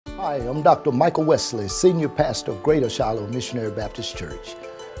Hi, I'm Dr. Michael Wesley, Senior Pastor of Greater Shiloh Missionary Baptist Church.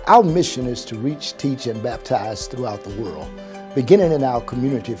 Our mission is to reach, teach, and baptize throughout the world, beginning in our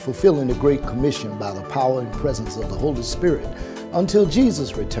community, fulfilling the Great Commission by the power and presence of the Holy Spirit until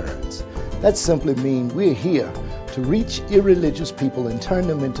Jesus returns. That simply means we're here to reach irreligious people and turn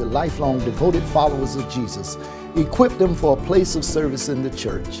them into lifelong devoted followers of Jesus, equip them for a place of service in the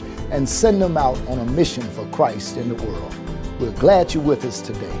church, and send them out on a mission for Christ in the world. We're glad you're with us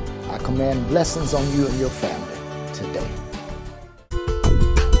today. I command blessings on you and your family today.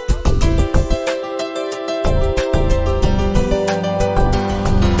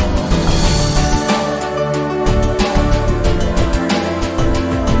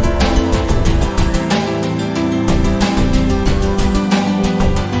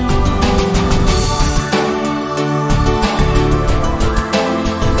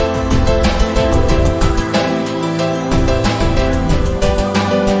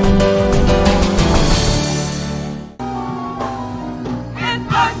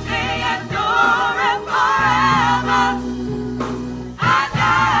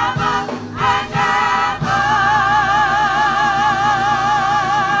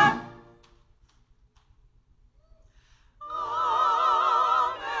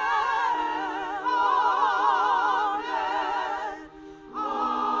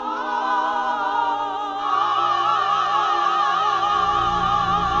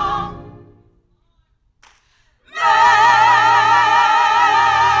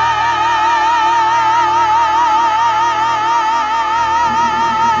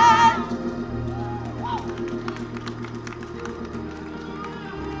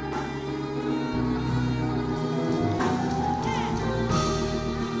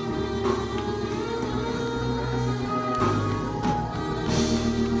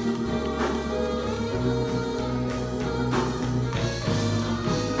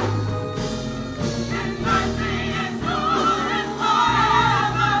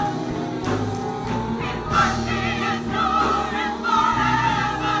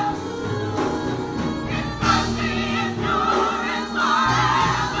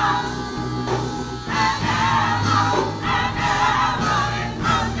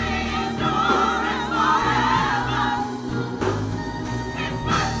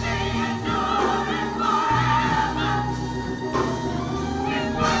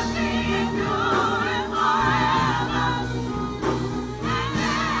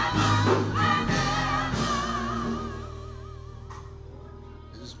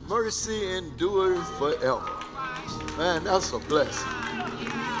 Mercy endures forever. Man, that's a blessing.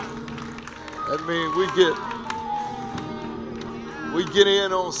 That means we get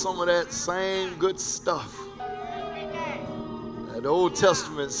in on some of that same good stuff that the Old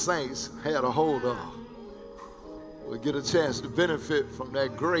Testament saints had a hold of. We get a chance to benefit from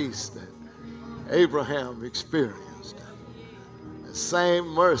that grace that Abraham experienced, the same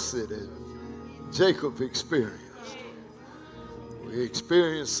mercy that Jacob experienced. We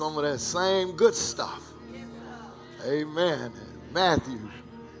experienced some of that same good stuff. Amen. Matthew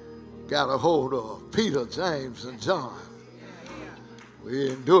got a hold of Peter, James, and John.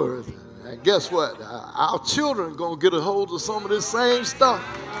 We endured. And guess what? Our children are going to get a hold of some of this same stuff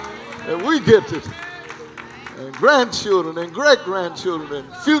that we get to. And grandchildren and great-grandchildren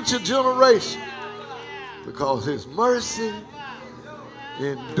and future generations. Because his mercy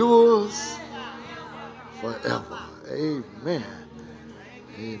endures forever. Amen.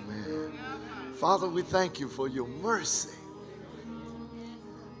 Amen. Father, we thank you for your mercy,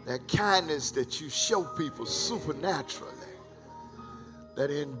 that kindness that you show people supernaturally,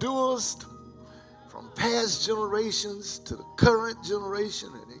 that endures from past generations to the current generation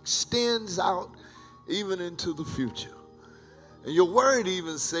and extends out even into the future. And your word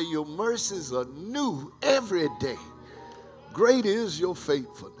even say your mercies are new every day. Great is your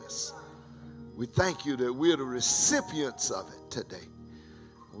faithfulness. We thank you that we're the recipients of it today.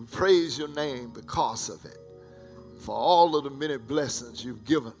 We praise your name because of it, for all of the many blessings you've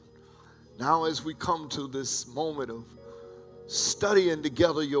given. Now as we come to this moment of studying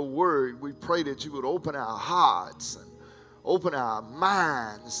together your word, we pray that you would open our hearts and open our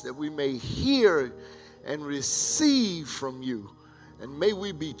minds that we may hear and receive from you. And may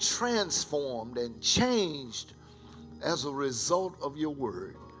we be transformed and changed as a result of your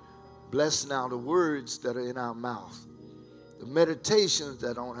word. Bless now the words that are in our mouth, the meditations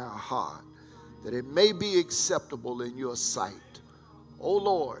that are on our heart, that it may be acceptable in your sight. O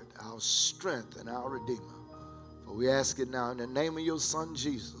Lord, our strength and our Redeemer. For we ask it now in the name of your Son,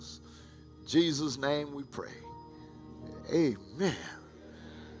 Jesus. In Jesus' name we pray. Amen.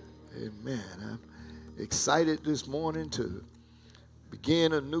 Amen. I'm excited this morning to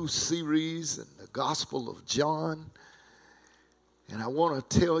begin a new series in the Gospel of John. And I want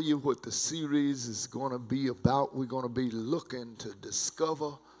to tell you what the series is going to be about. We're going to be looking to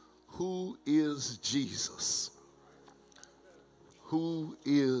discover who is Jesus. Who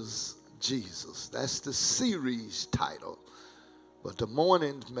is Jesus? That's the series title. But the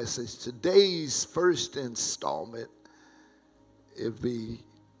morning message, today's first installment, it'll be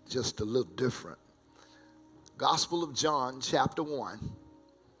just a little different. Gospel of John, chapter 1,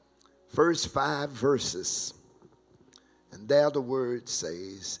 first 5 verses. And there the word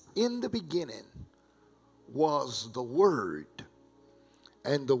says, in the beginning was the Word,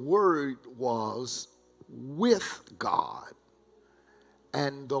 and the Word was with God,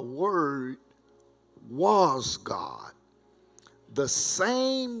 and the Word was God. The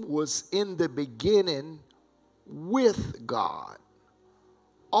same was in the beginning with God.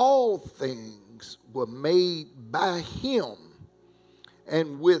 All things were made by him,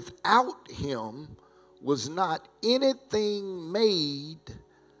 and without him was not anything made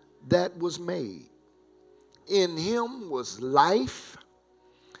that was made. In him was life,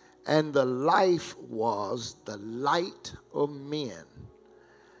 and the life was the light of men.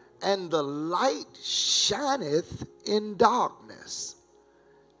 And the light shineth in darkness,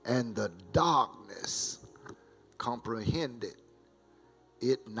 and the darkness comprehended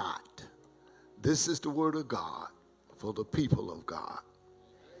it not. This is the word of God for the people of God.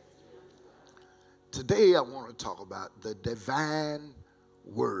 Today I want to talk about the divine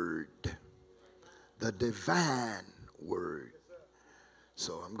word. The divine word.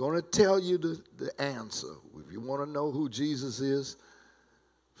 So I'm going to tell you the answer. If you want to know who Jesus is,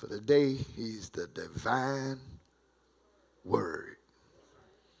 for today, he's the divine word.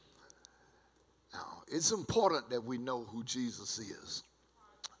 Now, it's important that we know who Jesus is.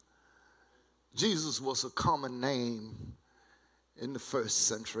 Jesus was a common name in the first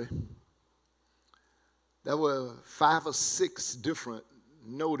century. There were 5 or 6 different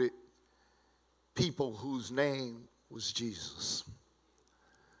noted people whose name was Jesus.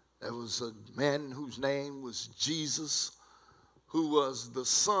 There was a man whose name was Jesus, who was the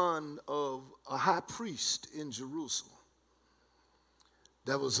son of a high priest in Jerusalem.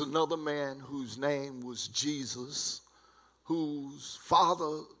 There was another man whose name was Jesus, whose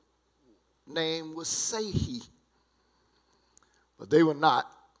father's name was Sehi. But they were not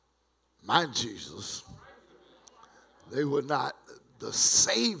my Jesus. They were not the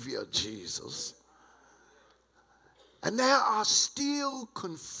Savior Jesus. And there are still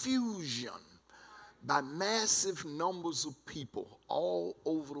confusion by massive numbers of people all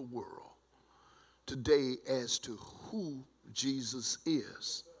over the world today as to who Jesus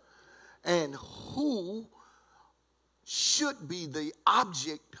is and who should be the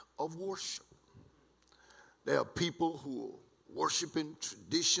object of worship. There are people who are worshiping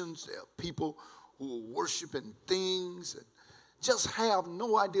traditions. There are people who are worshiping things and just have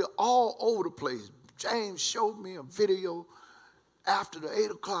no idea all over the place. James showed me a video after the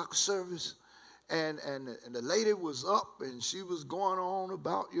 8 o'clock service. And the lady was up and she was going on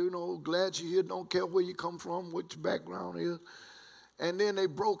about, glad you're here, don't care where you come from, what your background is. And then they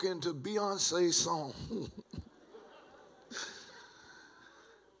broke into Beyonce's song.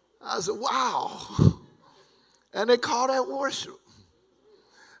 I said, wow. And they call that worship.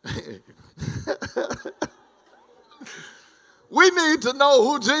 We need to know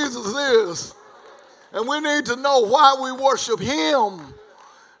who Jesus is. And we need to know why we worship him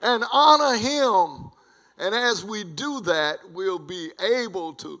and honor him. And as we do that, we'll be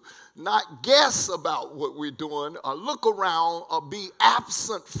able to not guess about what we're doing or look around or be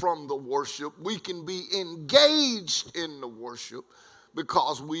absent from the worship. We can be engaged in the worship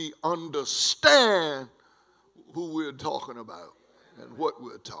because we understand who we're talking about and what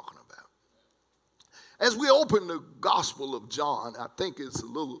we're talking about. As we open the Gospel of John, I think it's a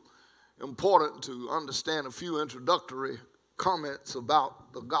little important to understand a few introductory comments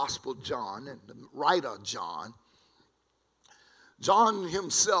about the Gospel of John and the writer John. John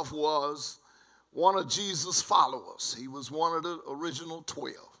himself was one of Jesus' followers. He was one of the original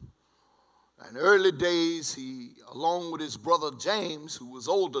 12. In the early days, he, along with his brother James, who was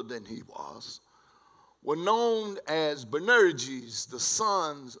older than he was, were known as Boanerges, the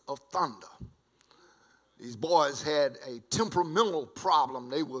sons of thunder. These boys had a temperamental problem.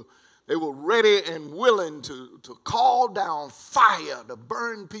 They were ready and willing to call down fire to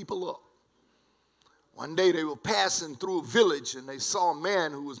burn people up. One day they were passing through a village and they saw a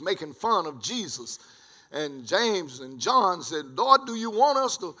man who was making fun of Jesus. And James and John said, Lord, do you want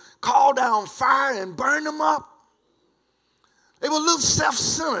us to call down fire and burn them up? They were a little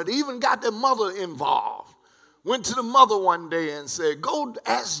self-centered. They even got their mother involved. went to the mother one day and said, go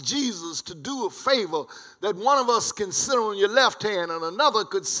ask Jesus to do a favor that one of us can sit on your left hand and another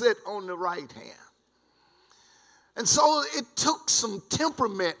could sit on the right hand. And so it took some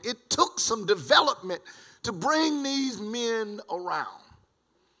temperament, it took some development to bring these men around.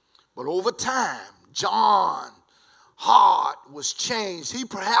 But over time, John's heart was changed. He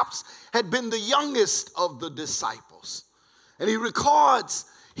perhaps had been the youngest of the disciples. And he records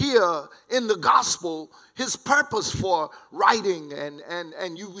here in the gospel his purpose for writing.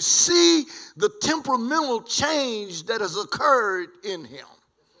 And you see the temperamental change that has occurred in him.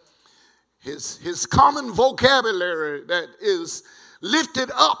 His common vocabulary that is lifted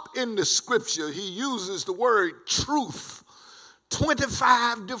up in the scripture, he uses the word truth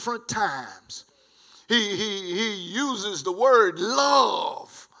 25 different times. He uses the word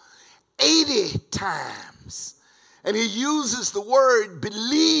love 80 times. And he uses the word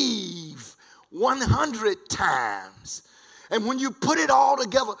believe 100 times. And when you put it all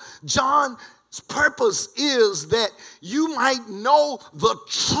together, John's purpose is that you might know the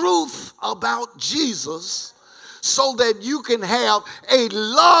truth about Jesus so that you can have a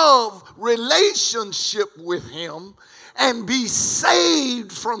love relationship with him and be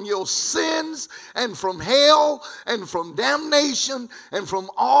saved from your sins and from hell and from damnation and from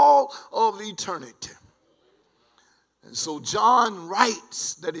all of eternity. And so John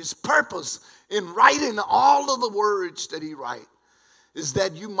writes that his purpose in writing all of the words that he writes is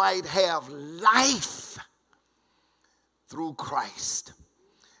that you might have life through Christ.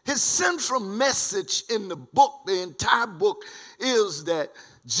 His central message in the book, the entire book, is that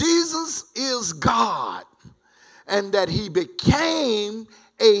Jesus is God and that he became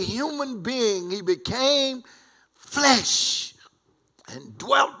a human being. He became flesh and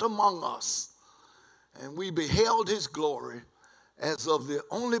dwelt among us. And we beheld his glory as of the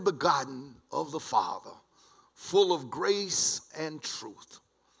only begotten of the Father, full of grace and truth.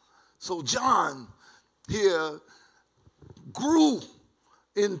 So John here grew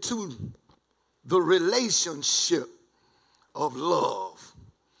into the relationship of love.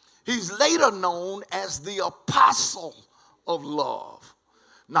 He's later known as the apostle of love.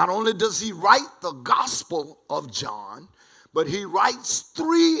 Not only does he write the Gospel of John, but he writes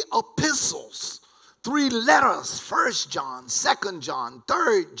 3 epistles, 3 letters, 1 John, 2 John,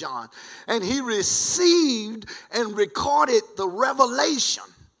 3 John, and he received and recorded the Revelation,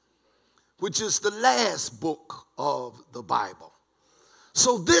 which is the last book of the Bible.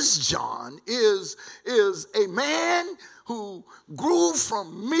 So this John is a man who grew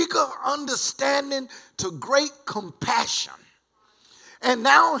from meager understanding to great compassion. And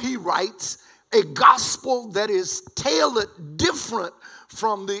now he writes a gospel that is tailored different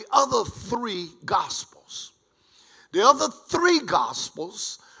from the other 3 gospels. The other 3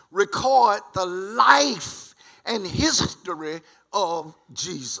 gospels record the life and history of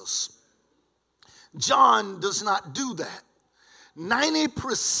Jesus. John does not do that.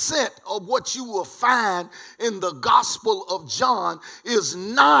 90% of what you will find in the Gospel of John is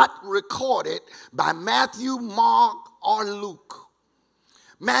not recorded by Matthew, Mark, or Luke.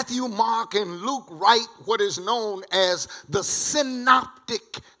 Matthew, Mark, and Luke write what is known as the synoptic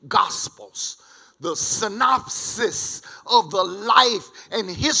gospels, the synopsis of the life and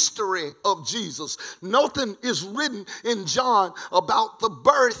history of Jesus. Nothing is written in John about the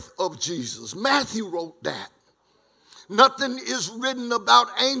birth of Jesus. Matthew wrote that. Nothing is written about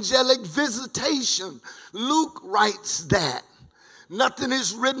angelic visitation. Luke writes that. Nothing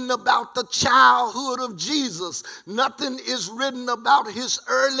is written about the childhood of Jesus. Nothing is written about his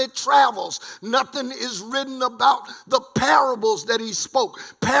early travels. Nothing is written about the parables that he spoke.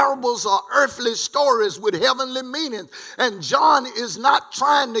 Parables are earthly stories with heavenly meaning. And John is not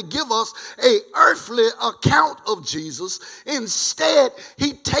trying to give us an earthly account of Jesus. Instead,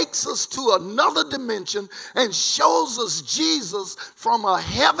 he takes us to another dimension and shows us Jesus from a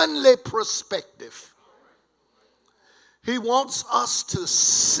heavenly perspective. He wants us to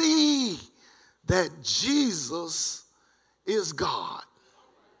see that Jesus is God.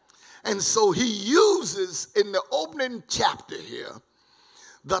 And so he uses in the opening chapter here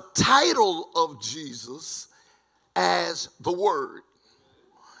the title of Jesus as the Word.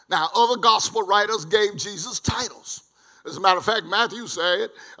 Now, other gospel writers gave Jesus titles. As a matter of fact, Matthew said,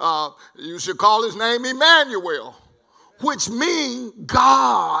 you should call his name Emmanuel, which means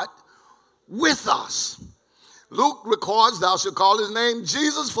God with us. Luke records, thou shalt call his name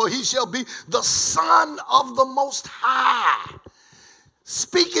Jesus, for he shall be the Son of the Most High.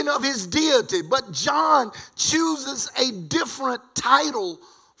 Speaking of his deity, but John chooses a different title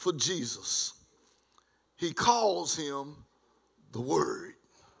for Jesus. He calls him the Word.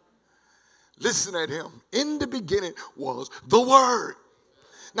 Listen at him. In the beginning was the Word.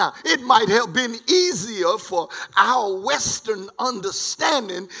 Now, it might have been easier for our Western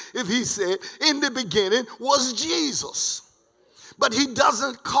understanding if he said, in the beginning was Jesus. But he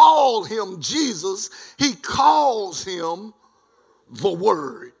doesn't call him Jesus. He calls him the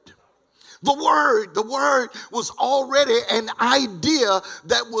Word. The word was already an idea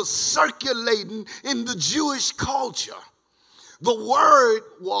that was circulating in the Jewish culture. The word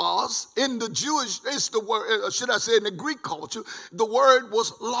was in the Jewish, it's the word, should I say in the Greek culture, the word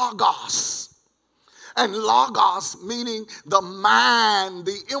was logos. And logos meaning the mind,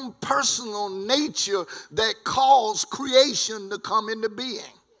 the impersonal nature that caused creation to come into being.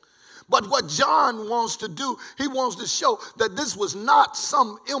 But what John wants to do, he wants to show that this was not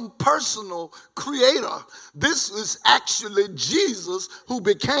some impersonal creator. This is actually Jesus who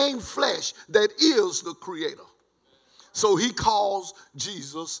became flesh that is the creator. So he calls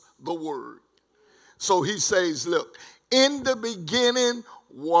Jesus the Word. So he says, look, in the beginning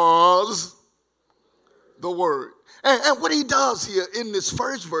was the Word. And what he does here in this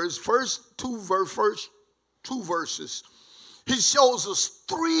first two verses, he shows us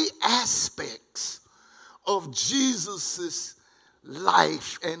three aspects of Jesus'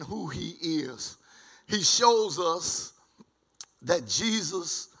 life and who he is. He shows us that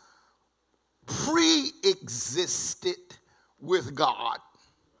Jesus pre-existed with God.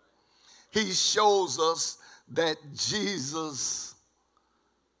 He shows us that Jesus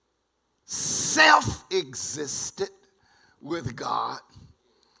self-existed with God.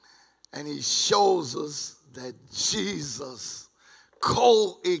 And he shows us that Jesus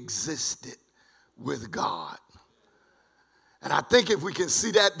coexisted with God. And I think if we can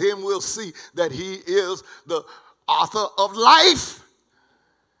see that, then we'll see that he is the author of life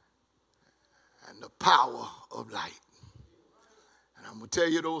and the power of light. And I'm going to tell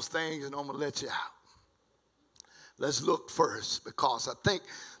you those things and I'm going to let you out. Let's look first, because I think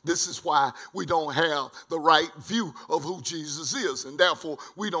this is why we don't have the right view of who Jesus is, and therefore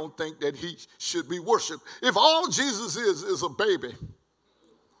we don't think that he should be worshiped. If all Jesus is a baby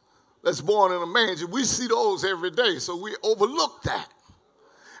that's born in a manger, we see those every day, so we overlook that.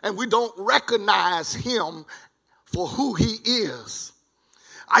 And we don't recognize him for who he is.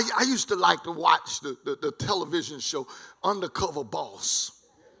 I used to like to watch the television show Undercover Boss,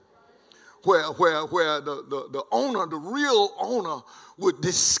 where the owner, the real owner, would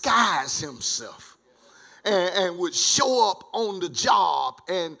disguise himself and would show up on the job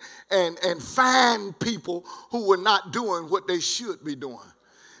and find people who were not doing what they should be doing.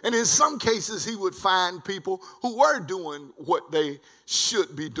 And in some cases, he would find people who were doing what they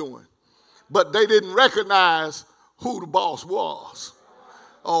should be doing, but they didn't recognize who the boss was.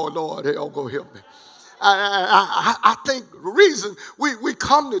 Oh, Lord, oh, go help me. I think the reason we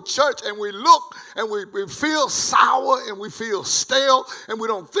come to church and we look and we feel sour and we feel stale and we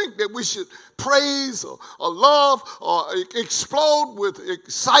don't think that we should praise or love or explode with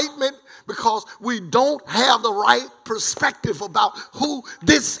excitement because we don't have the right perspective about who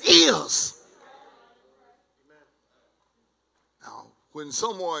this is. Now, when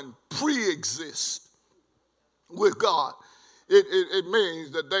someone pre-exists with God, it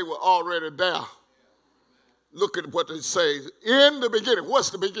means that they were already there. Look at what it says. In the beginning. What's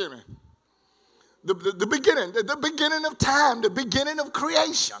the beginning? The beginning of time, the beginning of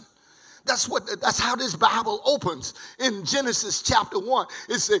creation. That's how this Bible opens. In Genesis chapter 1,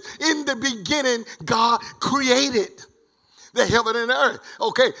 it says, in the beginning, God created the heaven and the earth.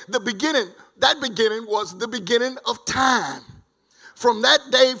 Okay, that beginning was the beginning of time. From that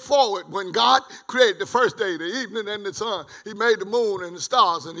day forward, when God created the first day, the evening and the sun, he made the moon and the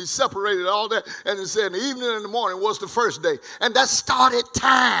stars, and he separated all that. And he said the evening and the morning was the first day. And that started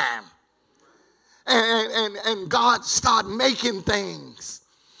time. And God started making things.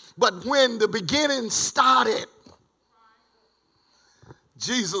 But when the beginning started,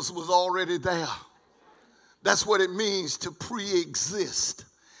 Jesus was already there. That's what it means to pre-exist.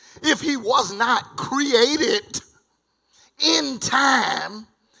 If he was not created in time,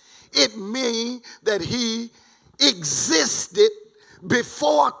 it means that he existed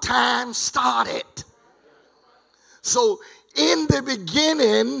before time started. So in the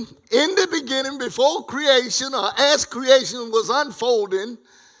beginning, before creation, or as creation was unfolding,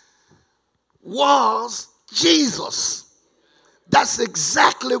 was Jesus. That's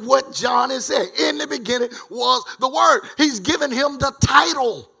exactly what John is saying. In the beginning was the Word. He's given him the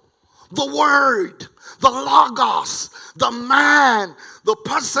title, the Word, the Logos, the mind, the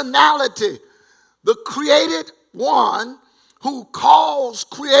personality, the created one who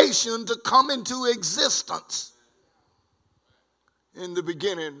caused creation to come into existence. In the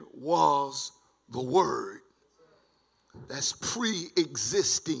beginning was the Word. That's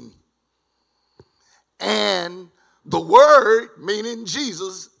pre-existing. And the Word, meaning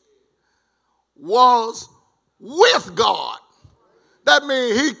Jesus, was with God. That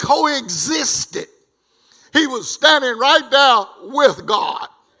means he coexisted. He was standing right there with God.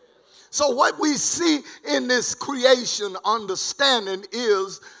 So what we see in this creation understanding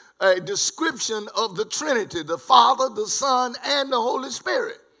is a description of the Trinity, the Father, the Son, and the Holy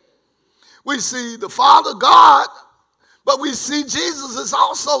Spirit. We see the Father, God, but we see Jesus is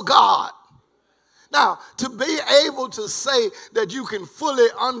also God. Now, to be able to say that you can fully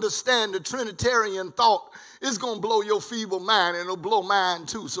understand the Trinitarian thought is going to blow your feeble mind, and it'll blow mine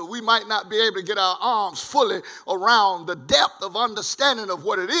too. So we might not be able to get our arms fully around the depth of understanding of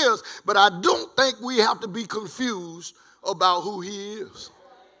what it is, but I don't think we have to be confused about who he is.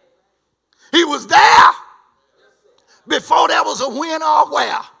 He was there before there was a when or a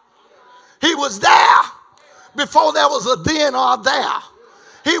where. He was there before there was a then or a there.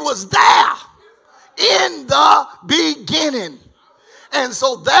 He was there in the beginning. And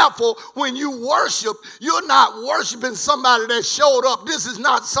so therefore, when you worship, you're not worshiping somebody that showed up. This is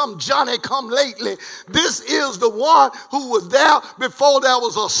not some Johnny come lately. This is the one who was there before there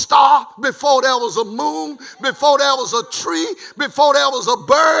was a star, before there was a moon, before there was a tree, before there was a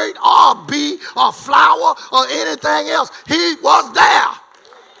bird or a bee or flower or anything else. He was there.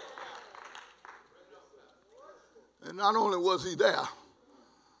 And not only was he there,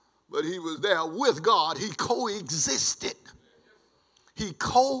 but he was there with God. He coexisted. He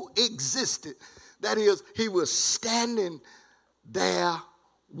coexisted. That is, he was standing there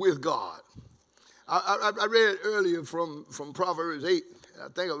with God. I read earlier from Proverbs 8. I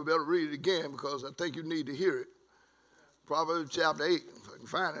think I would better read it again because I think you need to hear it. Proverbs chapter 8, if I can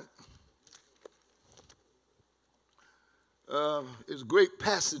find it. It's a great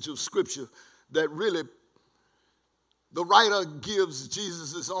passage of scripture that really, the writer gives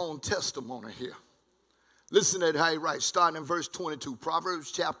Jesus his own testimony here. Listen at how he writes, starting in verse 22.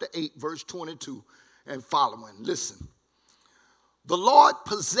 Proverbs chapter 8, verse 22 and following. Listen. The Lord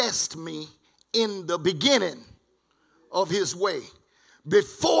possessed me in the beginning of his way,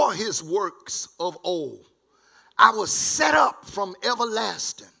 before his works of old. I was set up from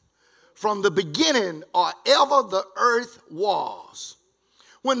everlasting, from the beginning or ever the earth was.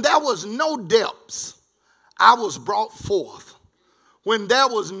 When there was no depths, I was brought forth. When there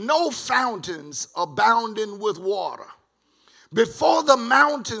was no fountains abounding with water, before the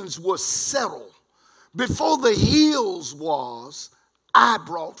mountains were settled, before the hills was, I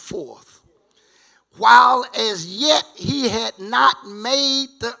brought forth. While as yet he had not made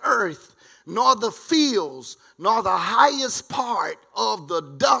the earth, nor the fields, nor the highest part of the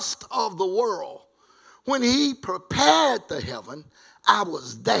dust of the world. When he prepared the heaven, I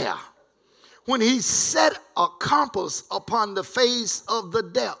was there. When he set a compass upon the face of the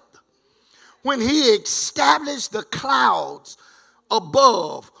depth, when he established the clouds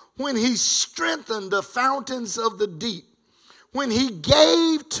above, when he strengthened the fountains of the deep, when he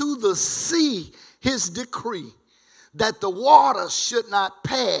gave to the sea his decree, that the water should not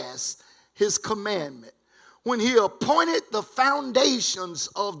pass his commandment, when he appointed the foundations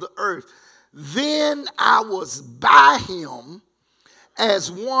of the earth, then I was by him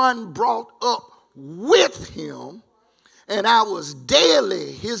as one brought up with him, and I was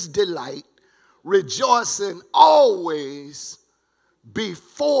daily his delight, rejoicing always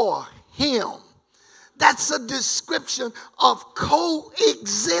before him. That's a description of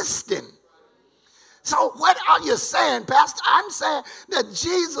coexisting. So what are you saying, Pastor? I'm saying that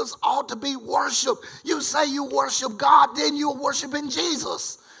Jesus ought to be worshiped. You say you worship God, then you're worshiping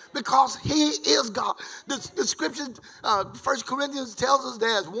Jesus, because he is God. The scripture, 1 Corinthians tells us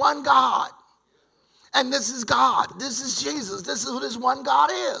there's one God. And this is God. This is Jesus. This is who this one God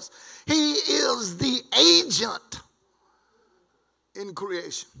is. He is the agent in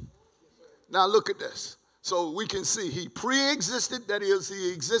creation. Now look at this. So we can see he pre-existed. That is,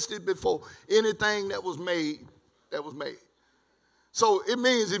 he existed before anything that was made. So it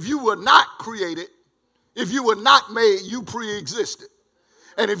means if you were not created, if you were not made, you pre-existed.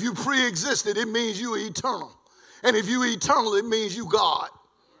 And if you pre-existed, it means you are eternal. And if you eternal, it means you God.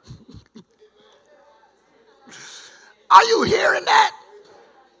 Are you hearing that?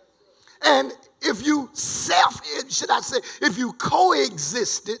 And if you if you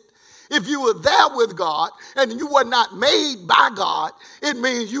coexisted, if you were there with God and you were not made by God, it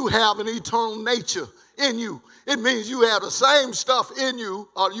means you have an eternal nature in you. It means you have the same stuff in you,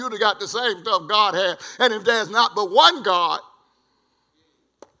 or you'd have got the same stuff God had. And if there's not but one God,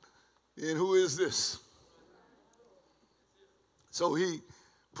 then who is this? So he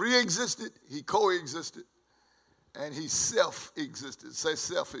pre-existed, he coexisted, and he self-existed. Say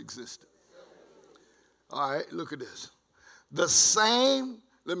self-existed. All right, look at this. The same,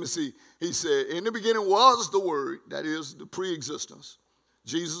 let me see. He said, in the beginning was the Word, that is the pre-existence.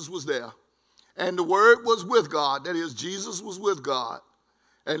 Jesus was there. And the Word was with God, that is Jesus was with God.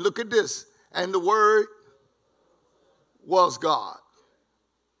 And look at this. And the Word was God.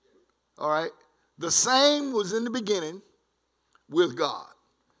 All right. The same was in the beginning with God.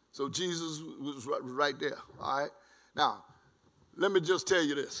 So Jesus was right there. All right. Now, let me just tell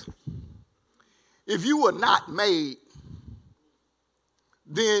you this. If you were not made,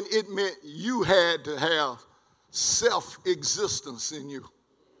 then it meant you had to have self-existence in you.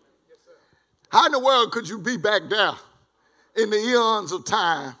 How in the world could you be back there in the eons of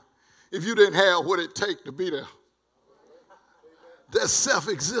time if you didn't have what it takes to be there? That's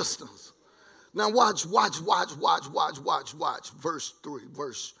self-existence. Now watch. Verse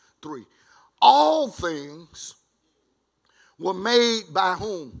 3. All things were made by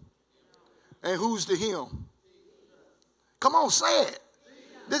whom? And who's the him? Come on, say it.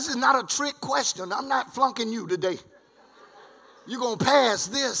 This is not a trick question. I'm not flunking you today. You're going to pass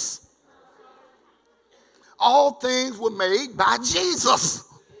this. All things were made by Jesus.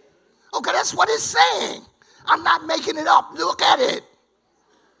 Okay, that's what it's saying. I'm not making it up. Look at it.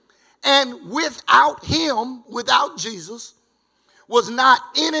 And without him, without Jesus, was not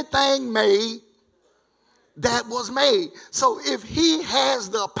anything made that was made. So if he has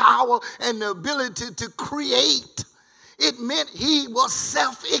the power and the ability to create, it meant he was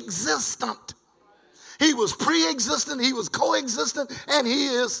self-existent. He was pre-existent, he was co-existent, and he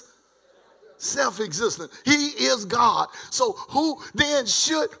is self-existent. He is God. So who then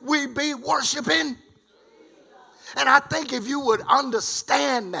should we be worshiping? And I think if you would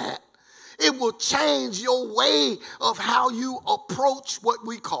understand that, it will change your way of how you approach what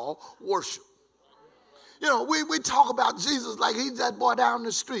we call worship. You know, we talk about Jesus like he's that boy down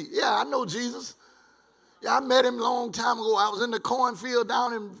the street. Yeah, I know Jesus. Yeah, I met him a long time ago. I was in the cornfield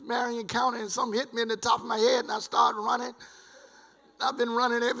down in Marion County, and something hit me in the top of my head, and I started running. I've been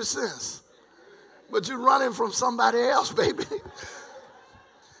running ever since. But you're running from somebody else, baby.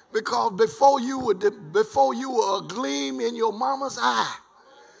 Because before you were a gleam in your mama's eye,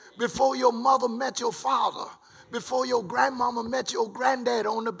 before your mother met your father, before your grandmama met your granddad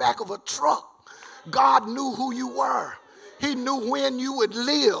on the back of a truck, God knew who you were. He knew when you would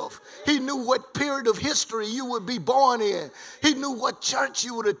live. He knew what period of history you would be born in. He knew what church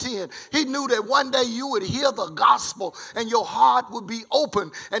you would attend. He knew that one day you would hear the gospel and your heart would be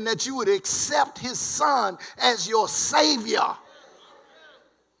open and that you would accept his son as your savior.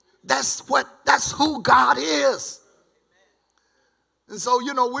 That's who God is. And so,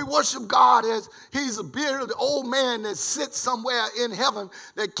 you know, we worship God as he's a bearded old man that sits somewhere in heaven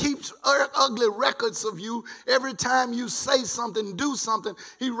that keeps ugly records of you. Every time you say something, do something,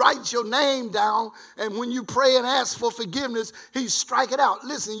 he writes your name down. And when you pray and ask for forgiveness, he strike it out.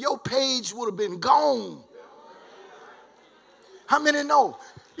 Listen, your page would have been gone. How many know?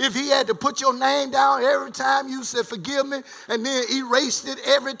 If he had to put your name down every time you said forgive me and then erased it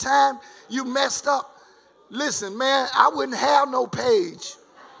every time you messed up, listen, man, I wouldn't have no page.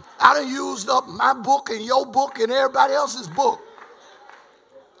 I done used up my book and your book and everybody else's book.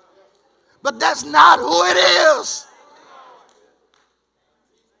 But that's not who it is.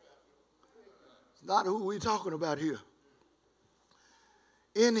 It's not who we're talking about here.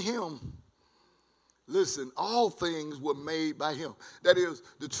 In him, listen, all things were made by him. That is,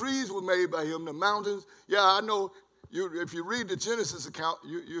 the trees were made by him, the mountains. Yeah, I know. If you read the Genesis account,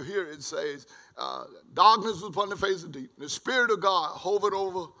 you hear it says, darkness was upon the face of the deep. The Spirit of God hovered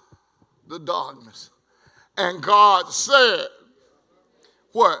over the darkness. And God said,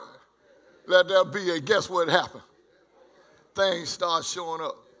 what? Let there be a, guess what happened? Things start showing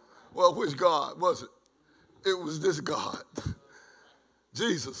up. Well, which God was it? It was this God,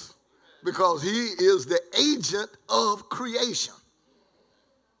 Jesus, because he is the agent of creation.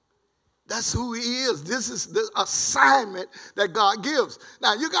 That's who he is. This is the assignment that God gives.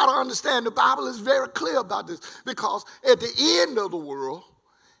 Now, you got to understand the Bible is very clear about this because at the end of the world,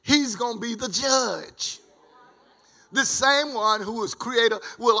 he's going to be the judge. The same one who is creator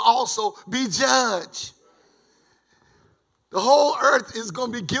will also be judge. The whole earth is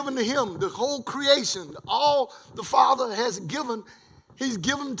going to be given to him. The whole creation, all the Father has given, he's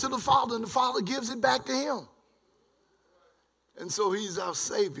given to the Father, and the Father gives it back to him. And so he's our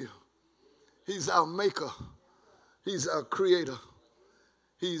Savior. He's our maker. He's our creator.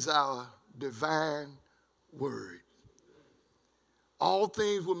 He's our divine word. All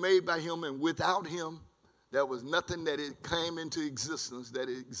things were made by him, and without him, There was nothing that it came into existence that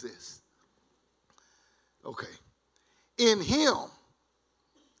it exists. Okay. In him,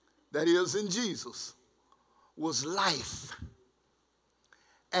 that is in Jesus, was life.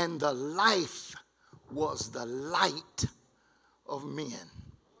 And the life was the light of men.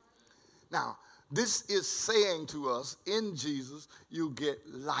 Now, this is saying to us, in Jesus, you get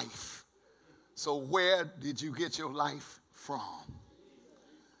life. So where did you get your life from?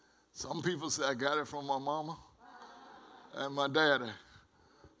 Some people say, I got it from my mama and my daddy.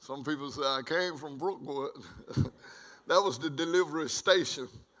 Some people say, I came from Brookwood. That was the delivery station.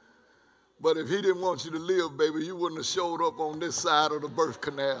 But if he didn't want you to live, baby, you wouldn't have showed up on this side of the birth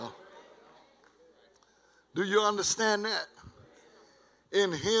canal. Do you understand that?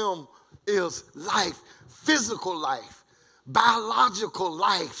 In him is life, physical life, biological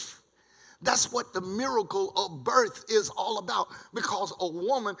life. That's what the miracle of birth is all about, because a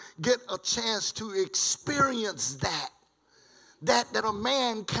woman get a chance to experience that a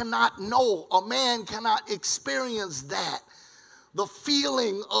man cannot know. A man cannot experience that. The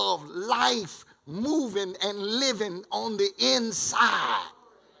feeling of life moving and living on the inside.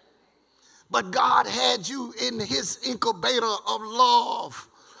 But God had you in his incubator of love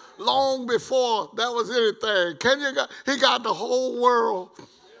long before that was anything. He got the whole world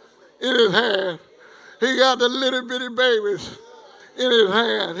in his hand. He got the little bitty babies in his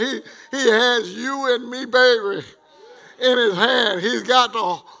hand. He has you and me, baby, in his hand. He's got the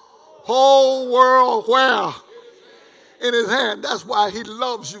whole world where? In his hand. That's why he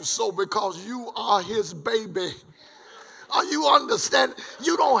loves you so, because you are his baby. Are you understand?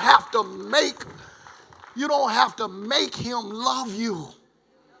 You don't have to make him love you,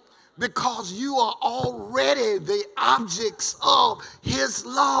 because you are already the objects of his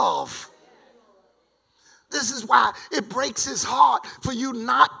love. This is why it breaks his heart for you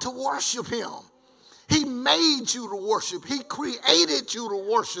not to worship him. He made you to worship. He created you to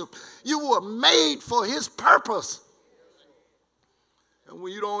worship. You were made for his purpose. And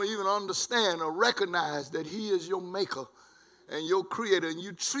when you don't even understand or recognize that he is your maker and your creator, and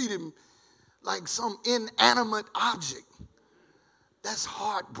you treat him like some inanimate object, that's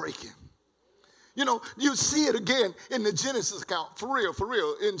heartbreaking. You know, you see it again in the Genesis account, for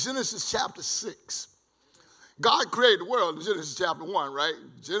real, in Genesis chapter 6. God created the world in Genesis chapter 1, right?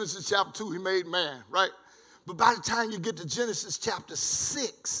 Genesis chapter 2, he made man, right? But by the time you get to Genesis chapter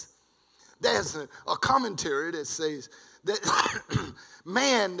 6, there's a commentary that says that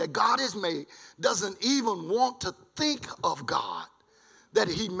man that God has made doesn't even want to think of God, that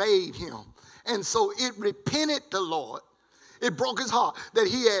he made him. And so it repented the Lord. It broke his heart that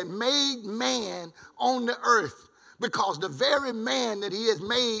he had made man on the earth, because the very man that he has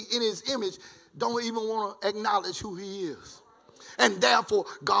made in his image don't even want to acknowledge who he is. And therefore,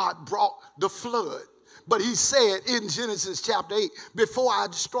 God brought the flood. But he said in Genesis chapter 8, before I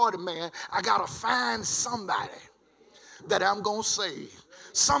destroy the man, I got to find somebody that I'm going to save.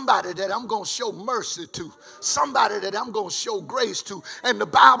 Somebody that I'm going to show mercy to. Somebody that I'm going to show grace to. And the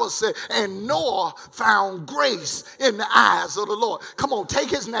Bible said, and Noah found grace in the eyes of the Lord. Come on, take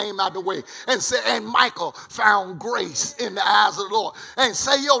his name out of the way and say, and Michael found grace in the eyes of the Lord. And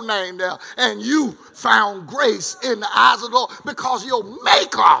say your name there. And you found grace in the eyes of the Lord, because your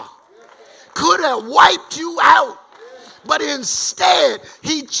maker could have wiped you out. But instead,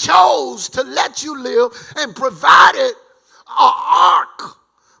 he chose to let you live and provided an ark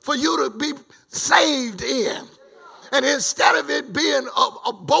for you to be saved in. And instead of it being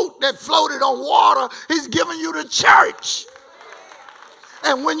a boat that floated on water, he's giving you the church.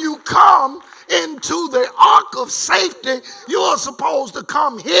 And when you come into the ark of safety, you are supposed to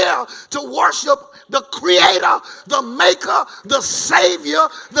come here to worship the creator, the maker, the savior,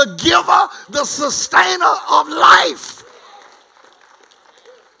 the giver, the sustainer of life.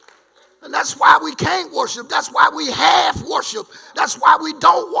 And that's why we can't worship. That's why we half worship. That's why we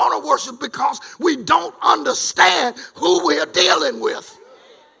don't want to worship, because we don't understand who we're dealing with.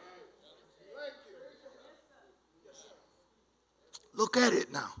 Look at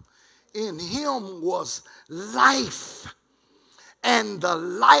it now. In him was life, and the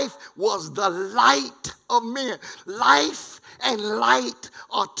life was the light of men. Life and light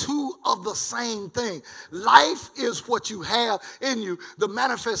are two of the same thing. Life is what you have in you. The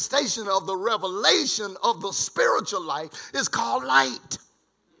manifestation of the revelation of the spiritual life is called light.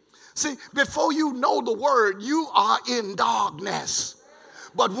 See, before you know the word, you are in darkness.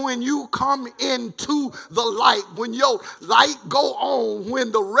 But when you come into the light, when your light go on,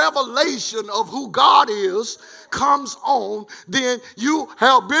 when the revelation of who God is comes on, then you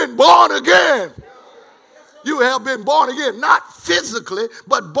have been born again. You have been born again, not physically,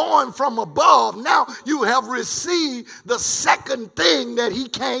 but born from above. Now you have received the second thing that he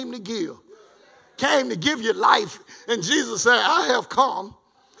came to give. Came to give you life. And Jesus said, I have come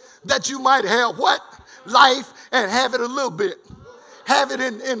that you might have what? Life, and have it a little bit. Have it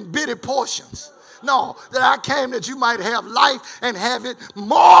in bitty portions. No, that I came that you might have life and have it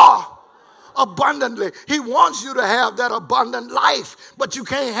more abundantly. He wants you to have that abundant life, but you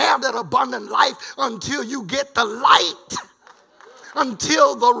can't have that abundant life until you get the light,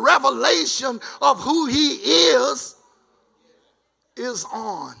 until the revelation of who he is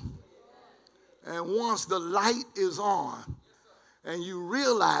on. And once the light is on and you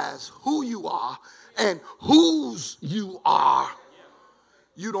realize who you are and whose you are,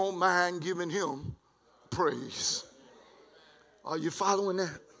 you don't mind giving him praise. Are you following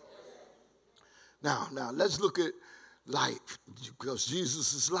that? Now let's look at light, because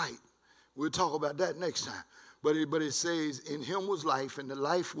Jesus is light. We'll talk about that next time. But it says, in him was life, and the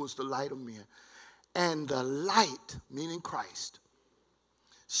life was the light of men. And the light, meaning Christ,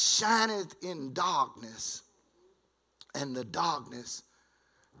 shineth in darkness, and the darkness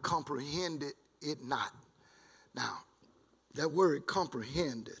comprehended it not. Now, that word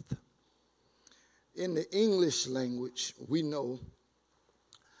comprehendeth, in the English language, we know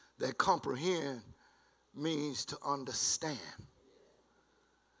that comprehend means to understand.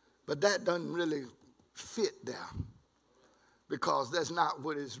 But that doesn't really fit there, because that's not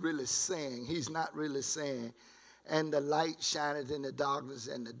what it's really saying. He's not really saying, and the light shineth in the darkness,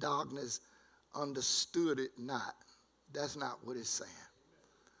 and the darkness understood it not. That's not what it's saying.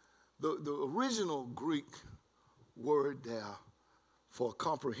 The original Greek word there for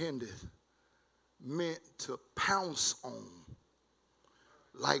comprehendeth meant to pounce on,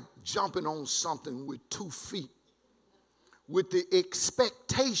 like jumping on something with 2 feet, with the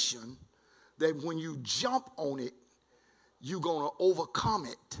expectation that when you jump on it, you're going to overcome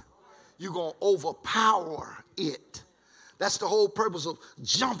it. You're going to overpower it. That's the whole purpose of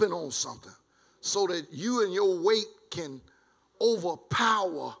jumping on something, so that you and your weight can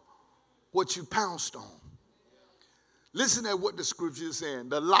overpower what you pounced on. Listen at what the scripture is saying.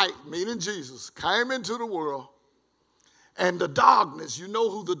 The light, meaning Jesus, came into the world, and the darkness, you know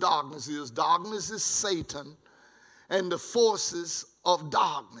who the darkness is. Darkness is Satan and the forces of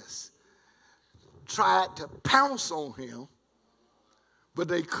darkness tried to pounce on him, but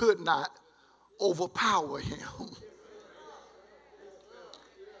they could not overpower him.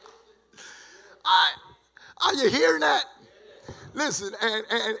 Are you hearing that? Listen,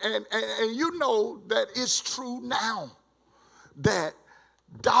 and you know that it's true now that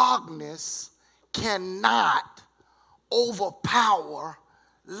darkness cannot overpower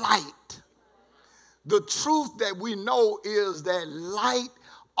light. The truth that we know is that light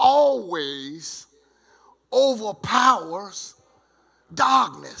always overpowers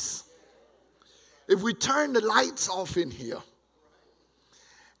darkness. If we turn the lights off in here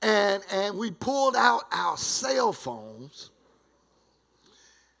and we pulled out our cell phones,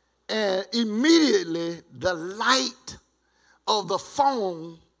 and immediately the light of the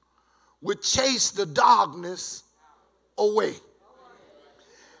phone would chase the darkness away.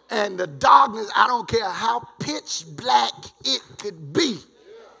 And the darkness, I don't care how pitch black it could be,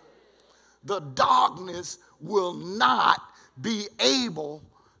 the darkness will not be able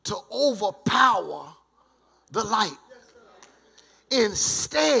to overpower the light.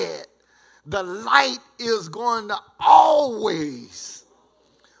 Instead, the light is going to always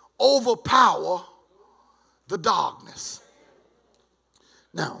overpower the darkness.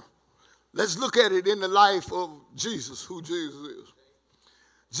 Now, let's look at it in the life of Jesus, who Jesus is.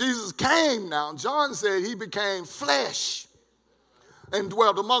 Jesus came now. John said he became flesh and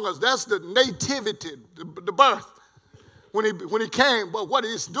dwelt among us. That's the nativity, the birth, when he came. But what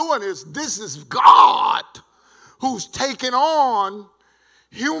he's doing is, this is God who's taken on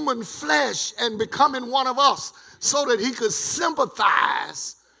human flesh and becoming one of us, so that he could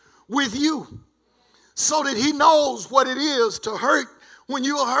sympathize with you, so that he knows what it is to hurt when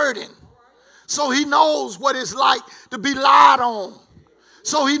you're hurting. So he knows what it's like to be lied on.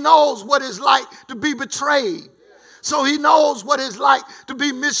 So he knows what it's like to be betrayed. So he knows what it's like to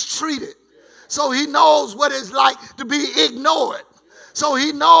be mistreated. So he knows what it's like to be ignored. So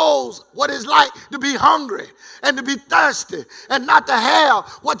he knows what it's like to be hungry and to be thirsty and not to have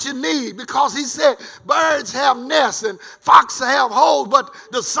what you need, because he said birds have nests and foxes have holes, but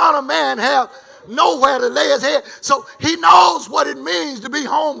the Son of Man have nowhere to lay his head. So he knows what it means to be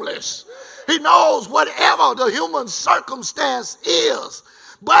homeless. He knows whatever the human circumstance is.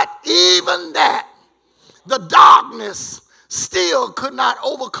 But even that, the darkness still could not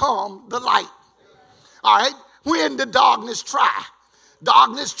overcome the light. All right, when did darkness try?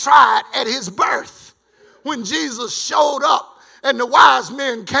 Darkness tried at his birth. When Jesus showed up and the wise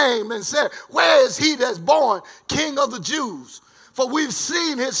men came and said, where is he that's born King of the Jews? For we've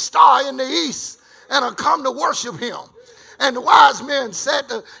seen his star in the east and are come to worship him. And the wise men said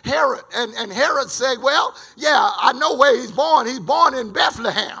to Herod, and Herod said, well, yeah, I know where he's born. He's born in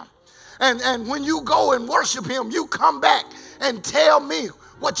Bethlehem. And when you go and worship him, you come back and tell me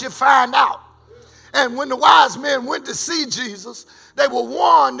what you find out. And when the wise men went to see Jesus, they were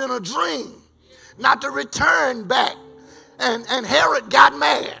warned in a dream not to return back. And Herod got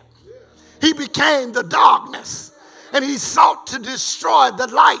mad. He became the darkness, and he sought to destroy the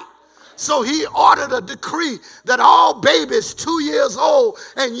light. So he ordered a decree that all babies 2 years old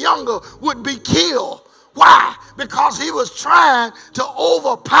and younger would be killed. Why? Because he was trying to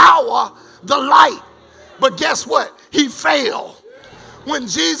overpower the light. But guess what? He failed. When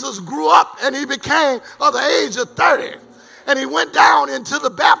Jesus grew up and he became of the age of 30, and he went down into the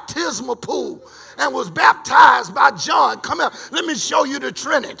baptismal pool and was baptized by John. Come here, let me show you the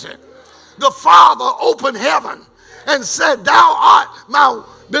Trinity. The Father opened heaven and said, thou art my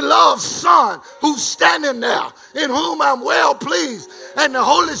beloved Son, who's standing there, in whom I'm well pleased. And the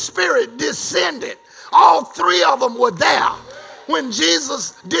Holy Spirit descended. All three of them were there when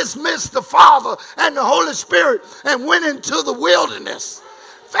Jesus dismissed the Father and the Holy Spirit and went into the wilderness,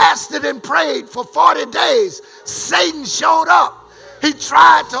 fasted and prayed for 40 days. Satan showed up. He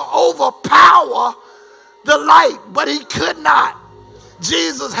tried to overpower the light, but he could not.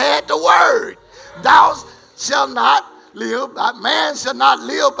 Jesus had the word. Thou shalt not live, man shall not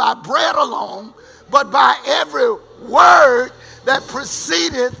live by bread alone, but by every word that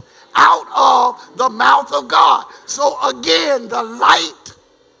proceedeth out of the mouth of God. So again, the light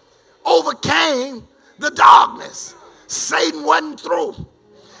overcame the darkness. Satan wasn't through.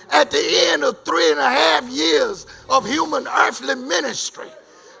 At the end of 3.5 years of human earthly ministry,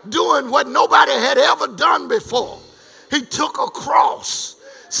 doing what nobody had ever done before, he took a cross.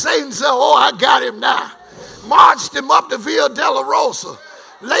 Satan said, oh, I got him now. Marched him up to Via della Rosa,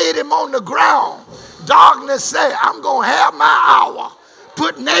 laid him on the ground. Darkness said, I'm going to have my hour.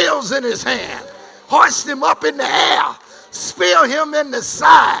 Put nails in his hand, hoist him up in the air, spear him in the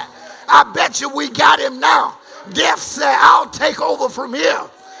side. I bet you we got him now. Death said, I'll take over from here.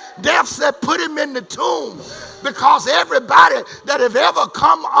 Death said, put him in the tomb, because everybody that have ever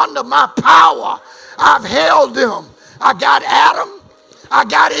come under my power, I've held them. I got Adam, I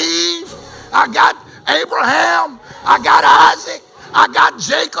got Eve, I got Abraham, I got Isaac, I got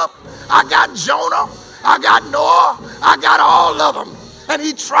Jacob, I got Jonah, I got Noah, I got all of them. And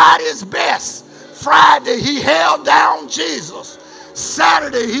he tried his best. Friday, he held down Jesus.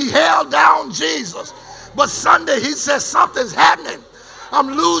 Saturday, he held down Jesus. But Sunday, he said, something's happening. I'm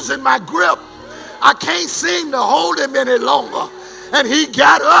losing my grip. I can't seem to hold him any longer. And he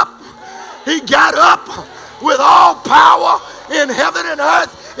got up. He got up with all power in heaven and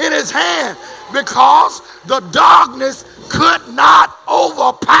earth in his hand, because the darkness could not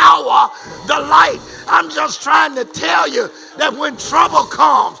overpower the light. I'm just trying to tell you that when trouble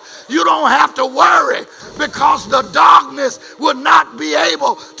comes, you don't have to worry, because the darkness will not be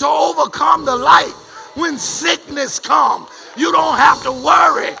able to overcome the light. When sickness comes, you don't have to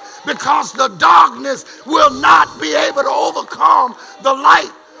worry, because the darkness will not be able to overcome the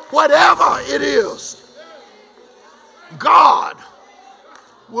light. Whatever it is, God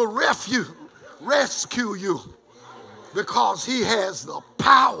will rescue you, because he has the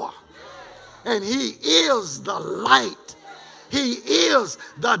power, and he is the light. He is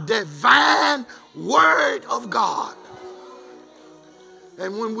the divine word of God.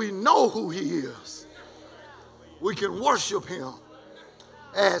 And when we know who he is, we can worship him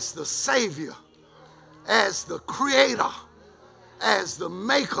as the Savior, as the Creator, as the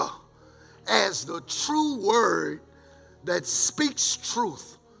Maker, as the true word that speaks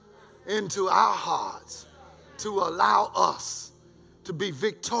truth into our hearts, to allow us to be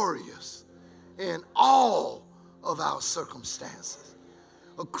victorious in all of our circumstances.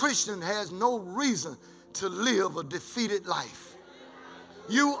 A Christian has no reason to live a defeated life.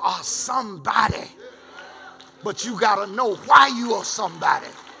 You are somebody, but you got to know why you are somebody,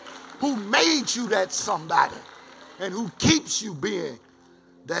 who made you that somebody, and who keeps you being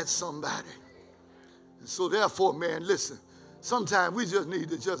that somebody. And so therefore, man, listen, sometimes we just need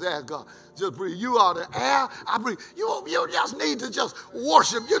to just ask God, just breathe. You are the air, I breathe. You just need to just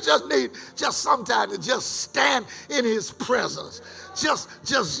worship. You just need just sometimes to just stand in his presence. Just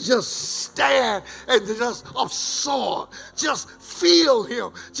stand and just absorb. Just feel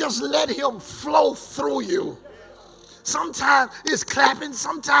him. Just let him flow through you. Sometimes it's clapping,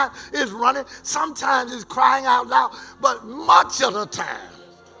 sometimes it's running, sometimes it's crying out loud, but much of the time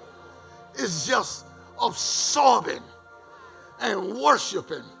it's just absorbing and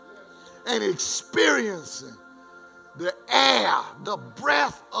worshiping and experiencing the air, the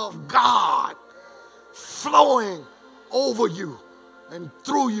breath of God flowing over you and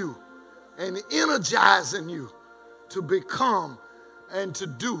through you and energizing you to become and to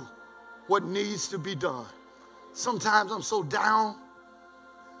do what needs to be done. Sometimes I'm so down.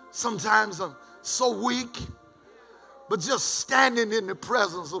 Sometimes I'm so weak. But just standing in the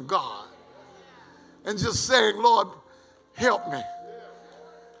presence of God and just saying, Lord, help me.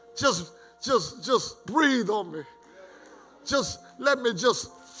 Just breathe on me. Just let me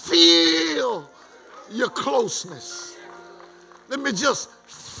just feel your closeness. Let me just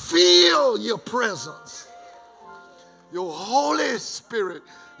feel your presence. Your Holy Spirit,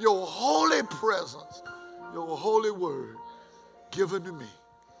 your holy presence, your holy word given to me.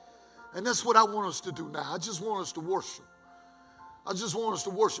 And that's what I want us to do now. I just want us to worship. I just want us to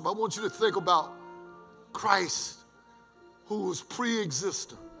worship. I want you to think about Christ who was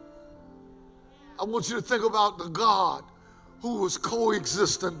pre-existent. I want you to think about the God who was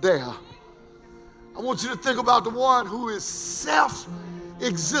coexistent there. I want you to think about the one who is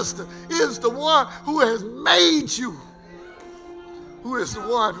self-existent, is the one who has made you, who is the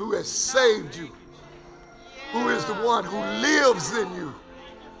one who has saved you, who is the one who lives in you,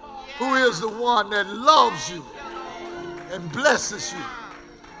 who is the one that loves you and blesses you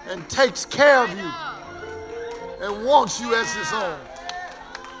and takes care of you and wants you as his own.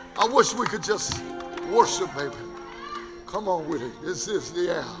 I wish we could just worship, baby. Come on with it. This is the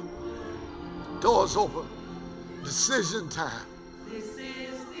air. Doors open. Decision time. This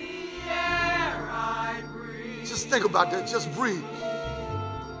is the air I breathe. Just think about that. Just breathe.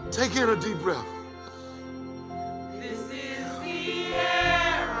 Take in a deep breath. This is the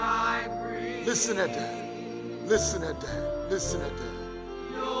air I breathe. Listen at that. Listen at that. Listen at that.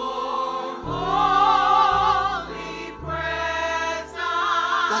 Your holy presence.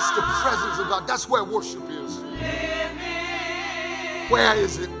 That's the presence of God. That's where worship is. Living. Where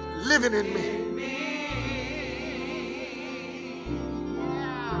is it? Living in me.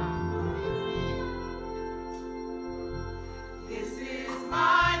 This is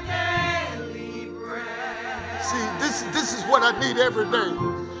my daily bread. See, this is what I need every day.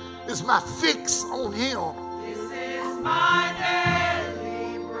 It's my fix on him. This is my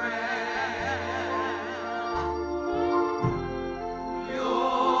daily bread.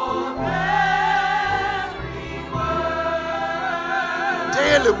 Your very word.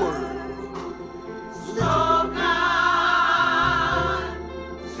 Daily word. So kind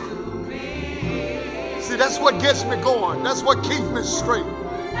to me. See, that's what gets me going. That's what keeps me straight.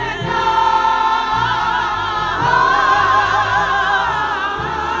 And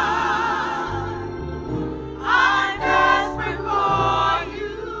I'm desperate for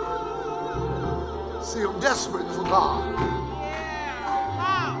you. See, I'm desperate for God.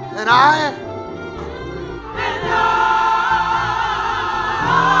 And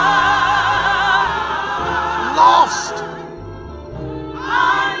lost.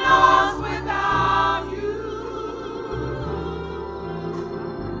 I'm lost without you.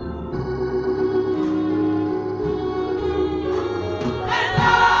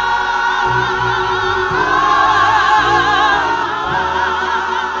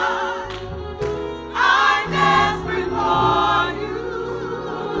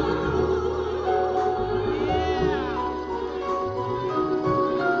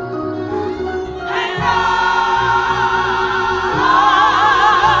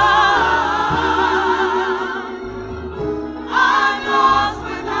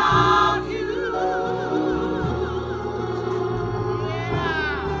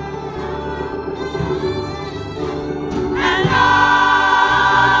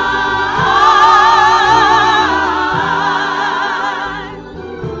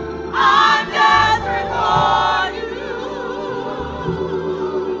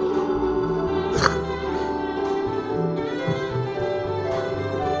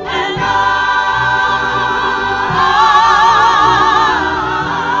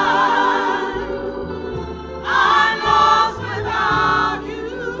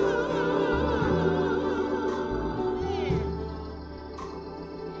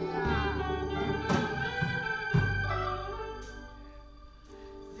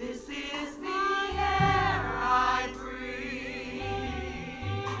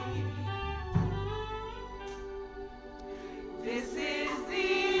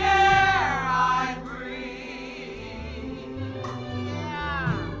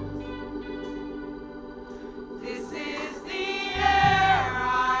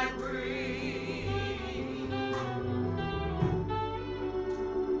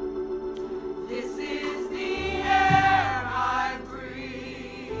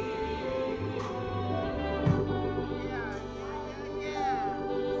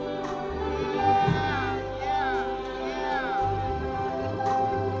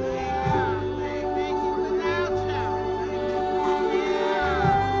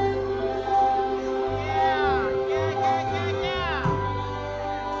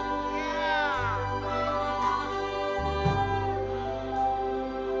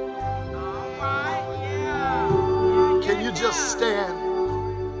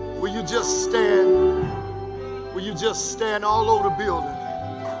 just stand? Will you just stand all over the building?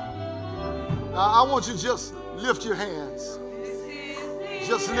 Now, I want you to just lift your hands.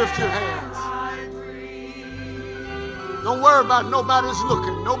 Just lift your hands. Don't worry about it. Nobody's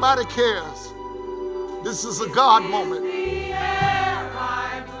looking. Nobody cares. This is a God moment.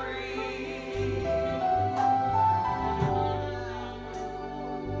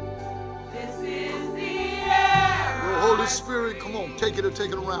 Holy Spirit, come on, take it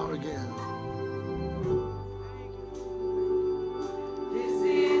around again. This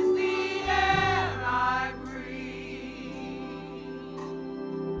is the air I breathe.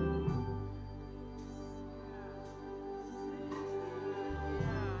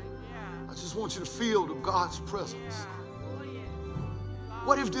 I just want you to feel the God's presence.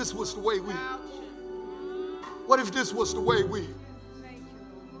 What if this was the way we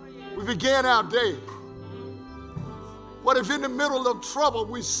began our day? What if in the middle of trouble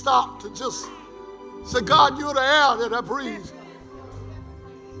we stopped to just say, God, you're the air that I breathe.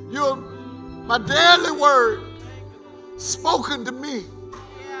 You're my daily word spoken to me.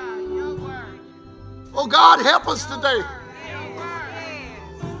 Oh God, help us today.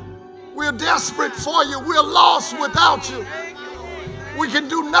 We're desperate for you. We're lost without you. We can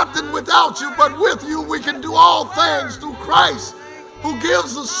do nothing without you, but with you we can do all things through Christ who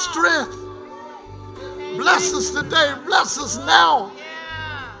gives us strength. Bless us today. Bless us now.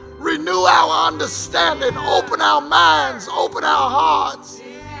 Renew our understanding. Open our minds. Open our hearts.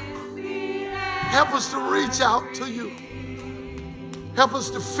 Help us to reach out to you. Help us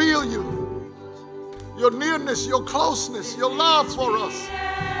to feel you. Your nearness, your closeness, your love for us.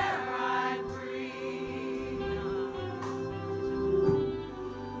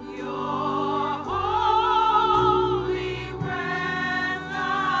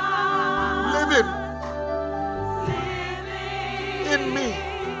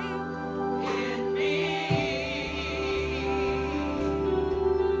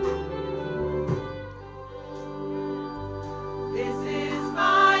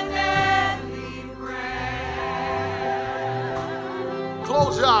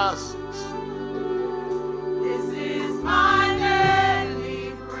 Close your eyes. This is my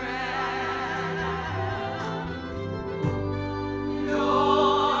daily bread.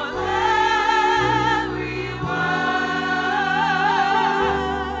 Your every word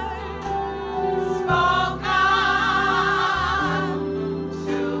spoken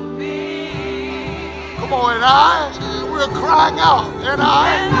to me. Come on, and we're crying out, and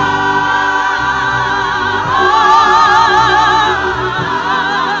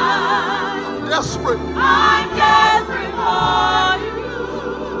desperate. I'm desperate for you.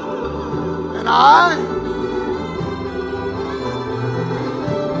 And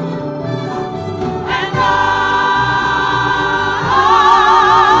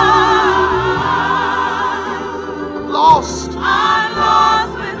lost. I'm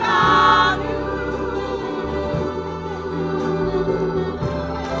lost without you.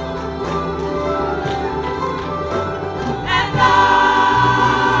 And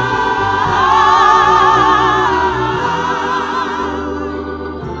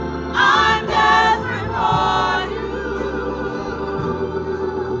I'm desperate for you.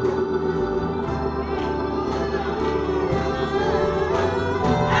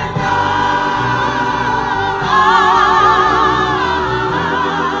 And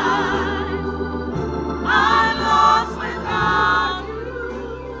I'm lost without you.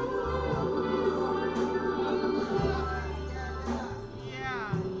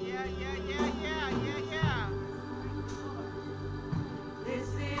 This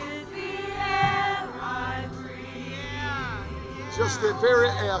is the air I breathe. Just the very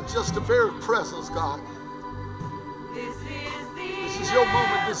air, just the very presence, God. This This is your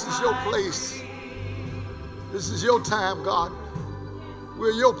moment. This is your place. This is your time, God.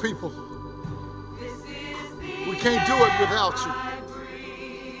 We're your people. We can't do it without you,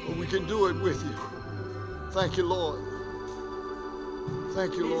 but we can do it with you. Thank you, Lord.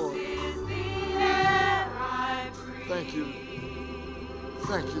 Thank you, Lord. Thank you.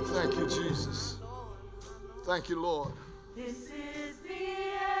 Thank you. Thank you, Jesus. Thank you, Lord. This is the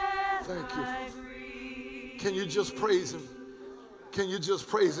air Thank you. I breathe. Can you just praise him? Can you just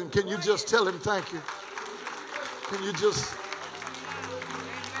praise him? Can you just tell him thank you? Can you just...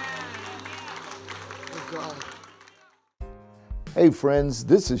 Oh, God. Hey friends,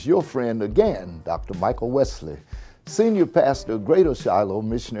 this is your friend again, Dr. Michael Wesley, Senior Pastor of Greater Shiloh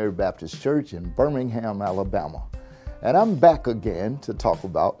Missionary Baptist Church in Birmingham, Alabama. And I'm back again to talk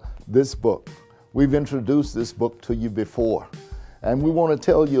about this book. We've introduced this book to you before, and we want to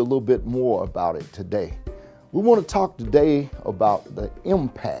tell you a little bit more about it today. We want to talk today about the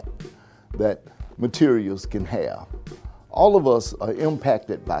impact that materials can have. All of us are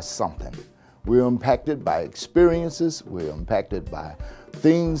impacted by something. We're impacted by experiences. We're impacted by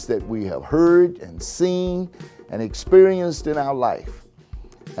things that we have heard and seen and experienced in our life.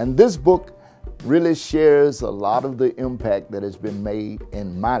 And this book really shares a lot of the impact that has been made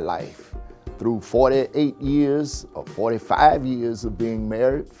in my life through 48 years or 45 years of being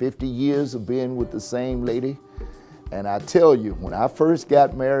married, 50 years of being with the same lady. And I tell you, when I first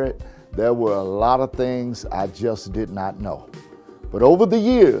got married, there were a lot of things I just did not know. But over the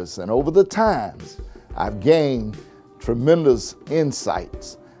years and over the times, I've gained tremendous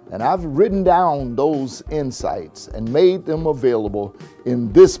insights. And I've written down those insights and made them available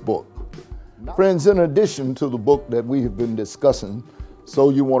in this book. Friends, in addition to the book that we have been discussing, So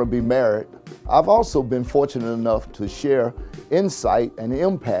You Want to Be Married, I've also been fortunate enough to share insight and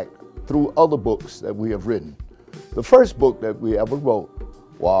impact through other books that we have written. The first book that we ever wrote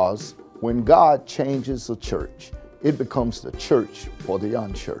was When God Changes a Church, It Becomes the Church for the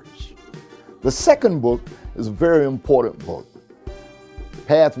Unchurched. The second book is a very important book,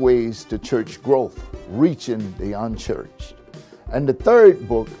 Pathways to Church Growth, Reaching the Unchurched. And the third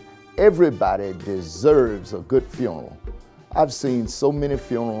book, Everybody Deserves a Good Funeral. I've seen so many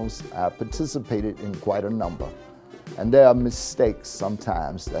funerals, I've participated in quite a number, and there are mistakes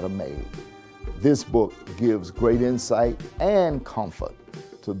sometimes that are made. This book gives great insight and comfort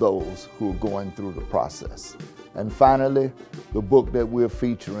to those who are going through the process. And finally, the book that we're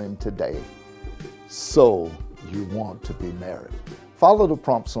featuring today, So You Want to Be Married. Follow the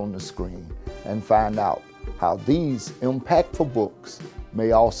prompts on the screen and find out how these impactful books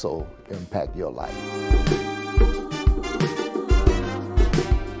may also impact your life.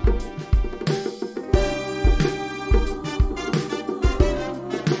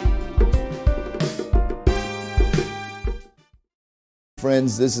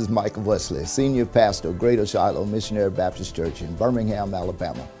 Friends, this is Michael Wesley, Senior Pastor of Greater Shiloh Missionary Baptist Church in Birmingham,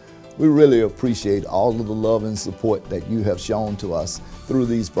 Alabama. We really appreciate all of the love and support that you have shown to us through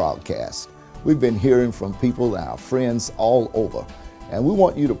these broadcasts. We've been hearing from people and our friends all over, and we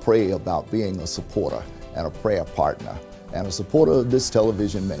want you to pray about being a supporter and a prayer partner and a supporter of this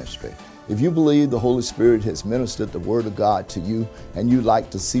television ministry. If you believe the Holy Spirit has ministered the Word of God to you and you'd like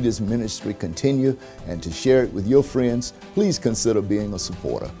to see this ministry continue and to share it with your friends, please consider being a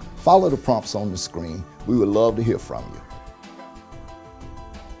supporter. Follow the prompts on the screen. We would love to hear from you.